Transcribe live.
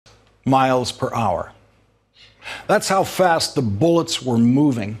miles per hour. That's how fast the bullets were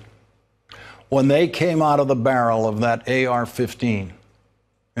moving when they came out of the barrel of that AR-15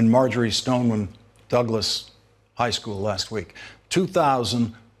 in Marjorie Stoneman Douglas High School last week.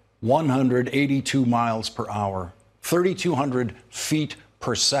 2,182 miles per hour, 3,200 feet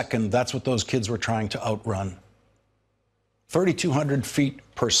per second. That's what those kids were trying to outrun. 3,200 feet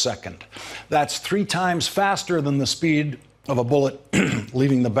per second. That's 3 times faster than the speed of a bullet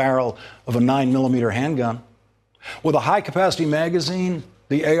leaving the barrel of a 9mm handgun. With a high-capacity magazine,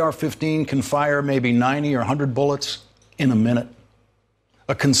 the AR-15 can fire maybe 90 or 100 bullets in a minute.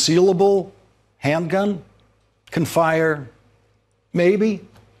 A concealable handgun can fire maybe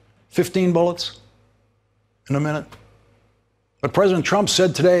 15 bullets in a minute. But President Trump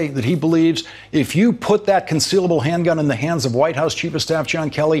said today that he believes if you put that concealable handgun in the hands of White House Chief of Staff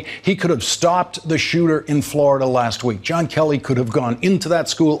John Kelly, he could have stopped the shooter in Florida last week. John Kelly could have gone into that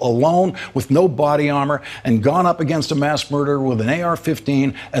school alone with no body armor and gone up against a mass murderer with an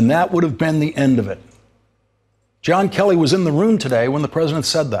AR-15, and that would have been the end of it. John Kelly was in the room today when the president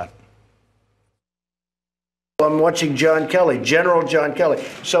said that. I'm watching John Kelly, General John Kelly.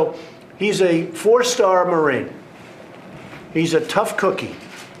 So he's a 4-star Marine. He's a tough cookie.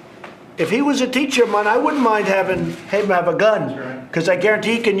 If he was a teacher, man, I wouldn't mind having him have a gun, because I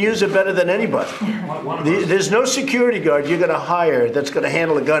guarantee he can use it better than anybody. There's no security guard you're going to hire that's going to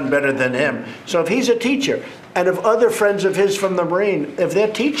handle a gun better than him. So if he's a teacher, and if other friends of his from the Marine, if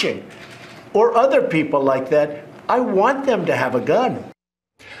they're teaching, or other people like that, I want them to have a gun.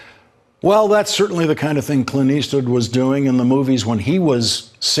 Well, that's certainly the kind of thing Clint Eastwood was doing in the movies when he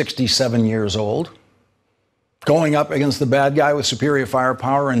was 67 years old. Going up against the bad guy with superior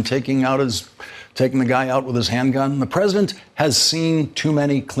firepower and taking the guy out with his handgun. The president has seen too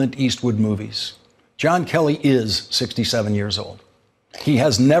many Clint Eastwood movies. John Kelly is 67 years old. He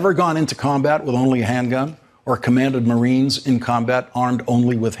has never gone into combat with only a handgun or commanded Marines in combat armed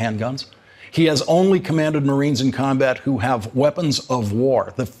only with handguns. He has only commanded Marines in combat who have weapons of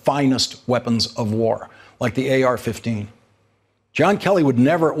war, the finest weapons of war, like the AR-15. John Kelly would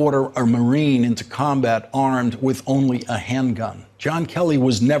never order a Marine into combat armed with only a handgun. John Kelly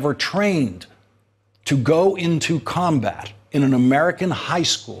was never trained to go into combat in an American high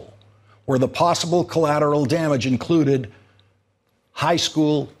school where the possible collateral damage included high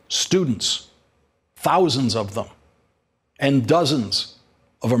school students, thousands of them, and dozens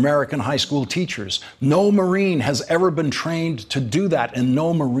of American high school teachers. No Marine has ever been trained to do that, and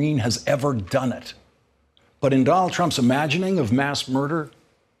no Marine has ever done it. But in Donald Trump's imagining of mass murder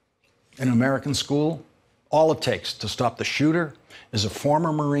in an American school, all it takes to stop the shooter is a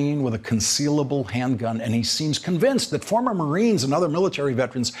former Marine with a concealable handgun, and he seems convinced that former Marines and other military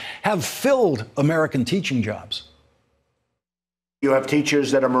veterans have filled American teaching jobs. You have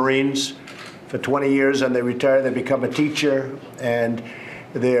teachers that are Marines for 20 years and they retire, they become a teacher, and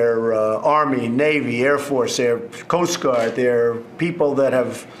they're Army, Navy, Air Force, they're Coast Guard, they're people that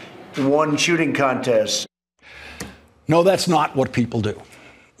have won shooting contests. No, that's not what people do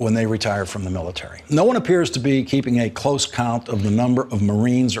when they retire from the military. No one appears to be keeping a close count of the number of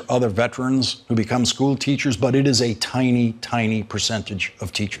Marines or other veterans who become school teachers, but it is a tiny, tiny percentage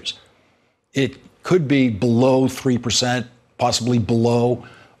of teachers. It could be below 3%, possibly below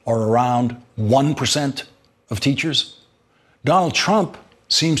or around 1% of teachers. Donald Trump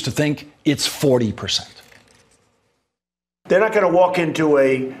seems to think it's 40%. They're not going to walk into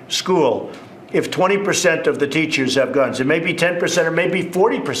a school if 20% of the teachers have guns. It may be 10% or maybe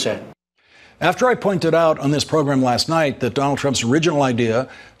 40%. After I pointed out on this program last night that Donald Trump's original idea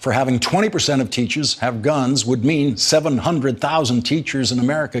for having 20% of teachers have guns would mean 700,000 teachers in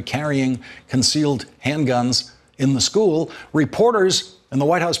America carrying concealed handguns in the school, reporters in the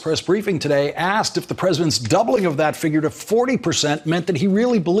White House press briefing today asked if the president's doubling of that figure to 40% meant that he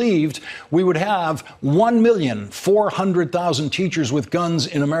really believed we would have 1,400,000 teachers with guns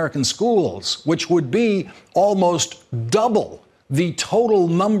in American schools, which would be almost double the total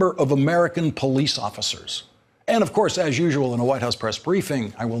number of American police officers. And of course, as usual in a White House press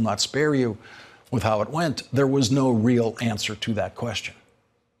briefing, I will not spare you with how it went. There was no real answer to that question.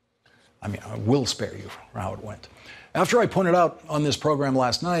 I mean, I will spare you for how it went. After I pointed out on this program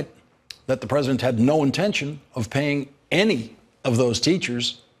last night that the president had no intention of paying any of those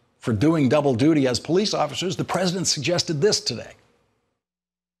teachers for doing double duty as police officers, the president suggested this today.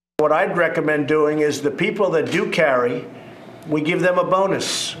 What I'd recommend doing is the people that do carry, we give them a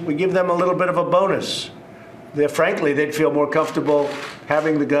bonus. We give them a little bit of a bonus. Frankly, they'd feel more comfortable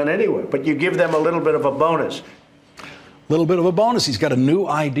having the gun anyway, but you give them a little bit of a bonus. Little bit of a bonus. He's got a new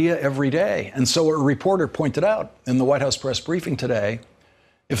idea every day. And so a reporter pointed out in the White House press briefing today,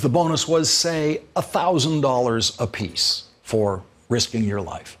 if the bonus was, say, $1,000 apiece for risking your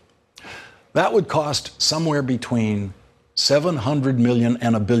life. That would cost somewhere between $700 million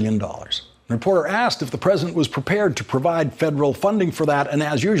and $1 billion. The reporter asked if the president was prepared to provide federal funding for that, and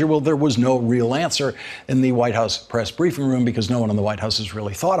as usual, there was no real answer in the White House press briefing room because no one in the White House has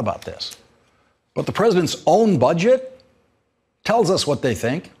really thought about this. But the president's own budget tells us what they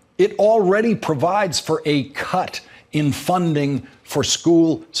think. It already provides for a cut in funding for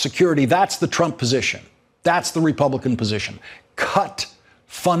school security. That's the Trump position. That's the Republican position. Cut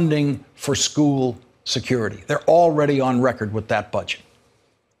funding for school security. They're already on record with that budget.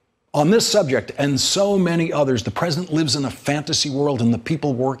 On this subject and so many others, the president lives in a fantasy world, and the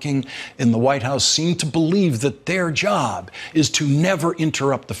people working in the White House seem to believe that their job is to never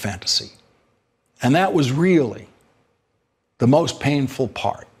interrupt the fantasy. And that was really the most painful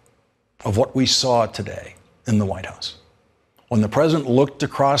part of what we saw today in the White House. When the president looked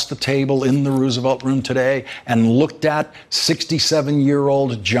across the table in the Roosevelt Room today and looked at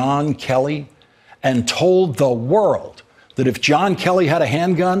 67-year-old John Kelly and told the world that if John Kelly had a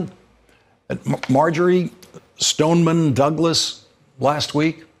handgun, at Marjorie Stoneman Douglas last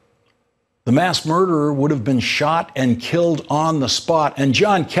week, the mass murderer would have been shot and killed on the spot, and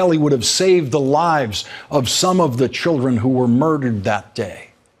John Kelly would have saved the lives of some of the children who were murdered that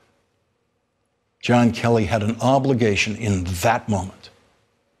day. John Kelly had an obligation in that moment.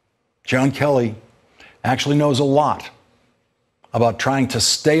 John Kelly actually knows a lot about trying to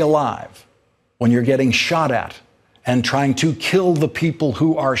stay alive when you're getting shot at and trying to kill the people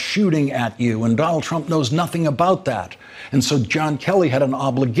who are shooting at you. And Donald Trump knows nothing about that. And so John Kelly had an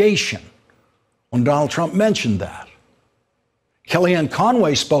obligation when Donald Trump mentioned that. Kellyanne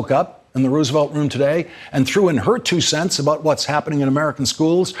Conway spoke up in the Roosevelt Room today and threw in her 2 cents about what's happening in American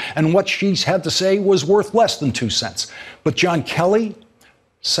schools, and what she had to say was worth less than 2 cents. But John Kelly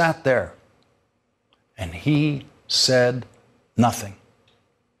sat there and he said nothing.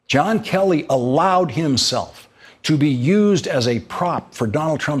 John Kelly allowed himself to be used as a prop for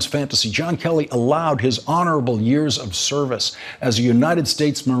Donald Trump's fantasy. John Kelly allowed his honorable years of service as a United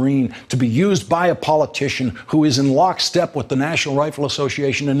States Marine to be used by a politician who is in lockstep with the National Rifle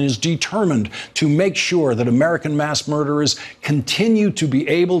Association and is determined to make sure that American mass murderers continue to be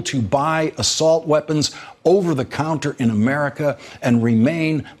able to buy assault weapons over the counter in America and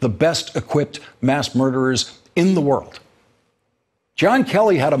remain the best equipped mass murderers in the world. John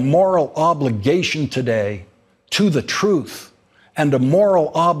Kelly had a moral obligation today to the truth and a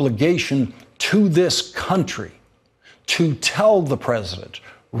moral obligation to this country to tell the president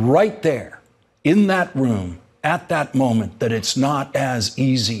right there in that room at that moment that it's not as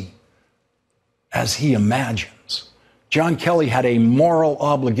easy as he imagines. John Kelly had a moral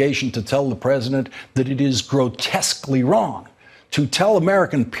obligation to tell the president that it is grotesquely wrong to tell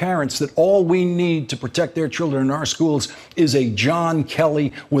American parents that all we need to protect their children in our schools is a John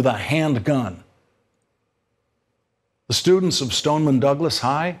Kelly with a handgun. The students of Stoneman Douglas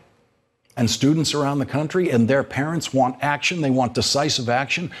High and students around the country and their parents want action. They want decisive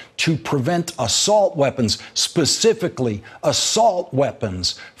action to prevent assault weapons, specifically assault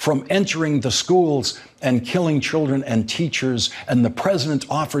weapons, from entering the schools and killing children and teachers. And the president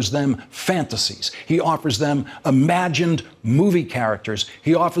offers them fantasies. He offers them imagined movie characters.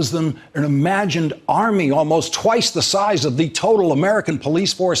 He offers them an imagined army almost twice the size of the total American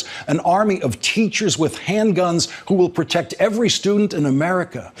police force, an army of teachers with handguns who will protect every student in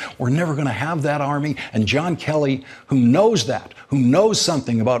America. We're never going to have that army. And John Kelly, who knows that, who knows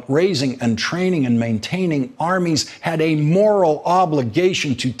something about raising and training and maintaining armies, had a moral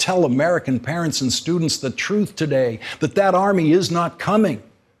obligation to tell American parents and students the truth today, that that army is not coming,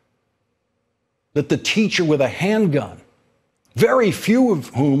 that the teacher with a handgun, very few of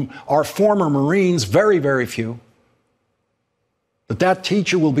whom are former Marines, very, very few, that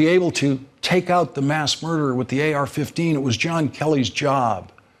teacher will be able to take out the mass murderer with the AR-15. It was John Kelly's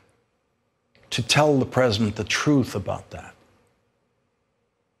job to tell the president the truth about that.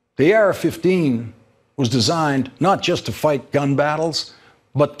 The AR-15 was designed not just to fight gun battles,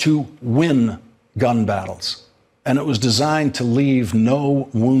 but to win gun battles. And it was designed to leave no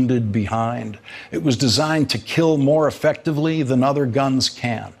wounded behind. It was designed to kill more effectively than other guns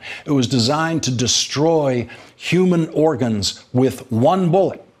can. It was designed to destroy human organs with one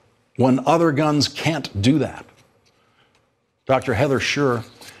bullet when other guns can't do that. Dr. Heather Schur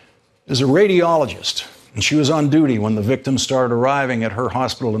is a radiologist, and she was on duty when the victims started arriving at her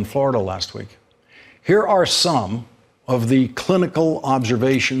hospital in Florida last week. Here are some of the clinical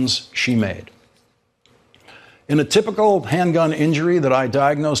observations she made. In a typical handgun injury that I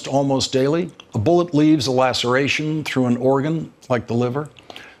diagnosed almost daily, a bullet leaves a laceration through an organ like the liver.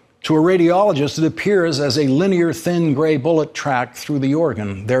 To a radiologist, it appears as a linear, thin gray bullet track through the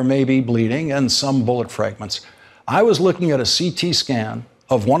organ. There may be bleeding and some bullet fragments. I was looking at a CT scan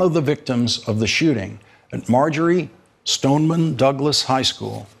of one of the victims of the shooting at Marjorie Stoneman Douglas High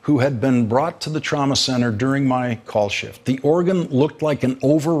School, who had been brought to the trauma center during my call shift. The organ looked like an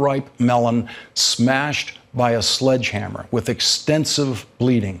overripe melon smashed by a sledgehammer with extensive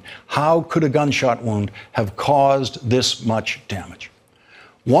bleeding. How could a gunshot wound have caused this much damage?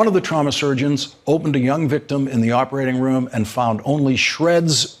 One of the trauma surgeons opened a young victim in the operating room and found only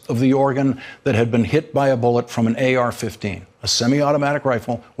shreds of the organ that had been hit by a bullet from an AR-15, a semi-automatic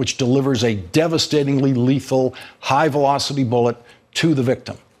rifle which delivers a devastatingly lethal, high-velocity bullet to the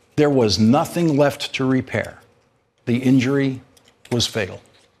victim. There was nothing left to repair. The injury was fatal.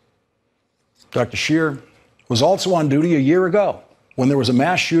 Dr. Scheer was also on duty a year ago when there was a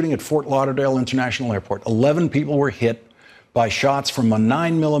mass shooting at Fort Lauderdale International Airport. 11 people were hit by shots from a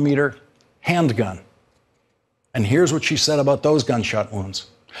 9mm handgun. And here's what she said about those gunshot wounds.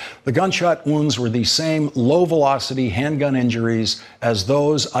 The gunshot wounds were the same low-velocity handgun injuries as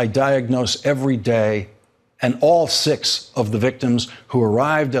those I diagnose every day, and all 6 of the victims who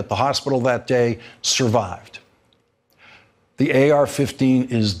arrived at the hospital that day survived. The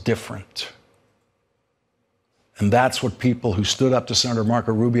AR-15 is different. And that's what people who stood up to Senator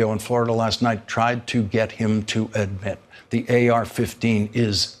Marco Rubio in Florida last night tried to get him to admit. The AR-15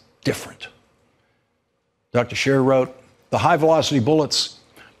 is different. Dr. Scheer wrote, the high-velocity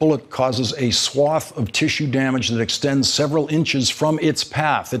bullet causes a swath of tissue damage that extends several inches from its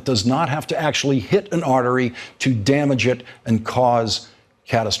path. It does not have to actually hit an artery to damage it and cause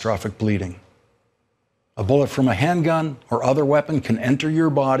catastrophic bleeding. A bullet from a handgun or other weapon can enter your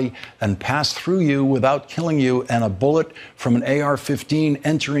body and pass through you without killing you, and a bullet from an AR-15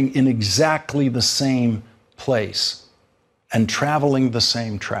 entering in exactly the same place and traveling the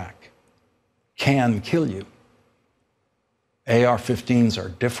same track can kill you. AR-15s are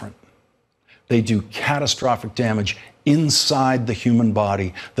different. They do catastrophic damage inside the human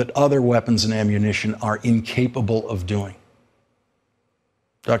body that other weapons and ammunition are incapable of doing.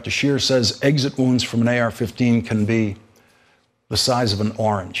 Dr. Scheer says exit wounds from an AR-15 can be the size of an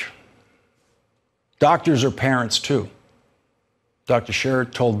orange. Doctors are parents too. Dr. Scheer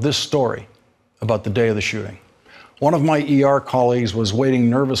told this story about the day of the shooting. One of my ER colleagues was waiting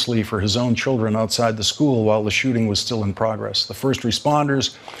nervously for his own children outside the school while the shooting was still in progress. The first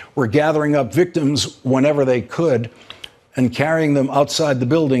responders were gathering up victims whenever they could and carrying them outside the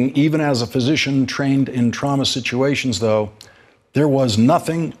building. Even as a physician trained in trauma situations, though, there was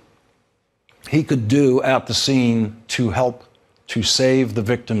nothing he could do at the scene to help to save the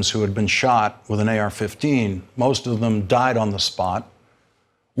victims who had been shot with an AR-15. Most of them died on the spot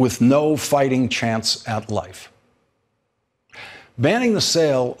with no fighting chance at life. Banning the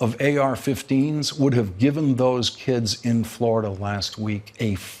sale of AR-15s would have given those kids in Florida last week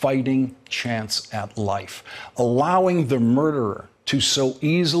a fighting chance at life. Allowing the murderer to so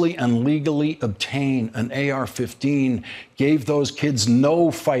easily and legally obtain an AR-15 gave those kids no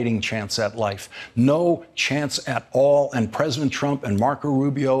fighting chance at life, no chance at all. And President Trump and Marco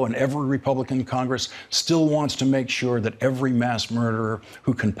Rubio and every Republican in Congress still wants to make sure that every mass murderer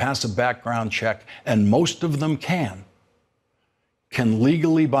who can pass a background check, and most of them can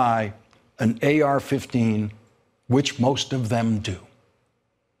legally buy an AR-15, which most of them do.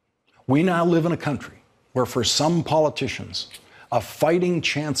 We now live in a country where for some politicians, a fighting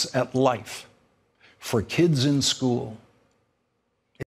chance at life for kids in school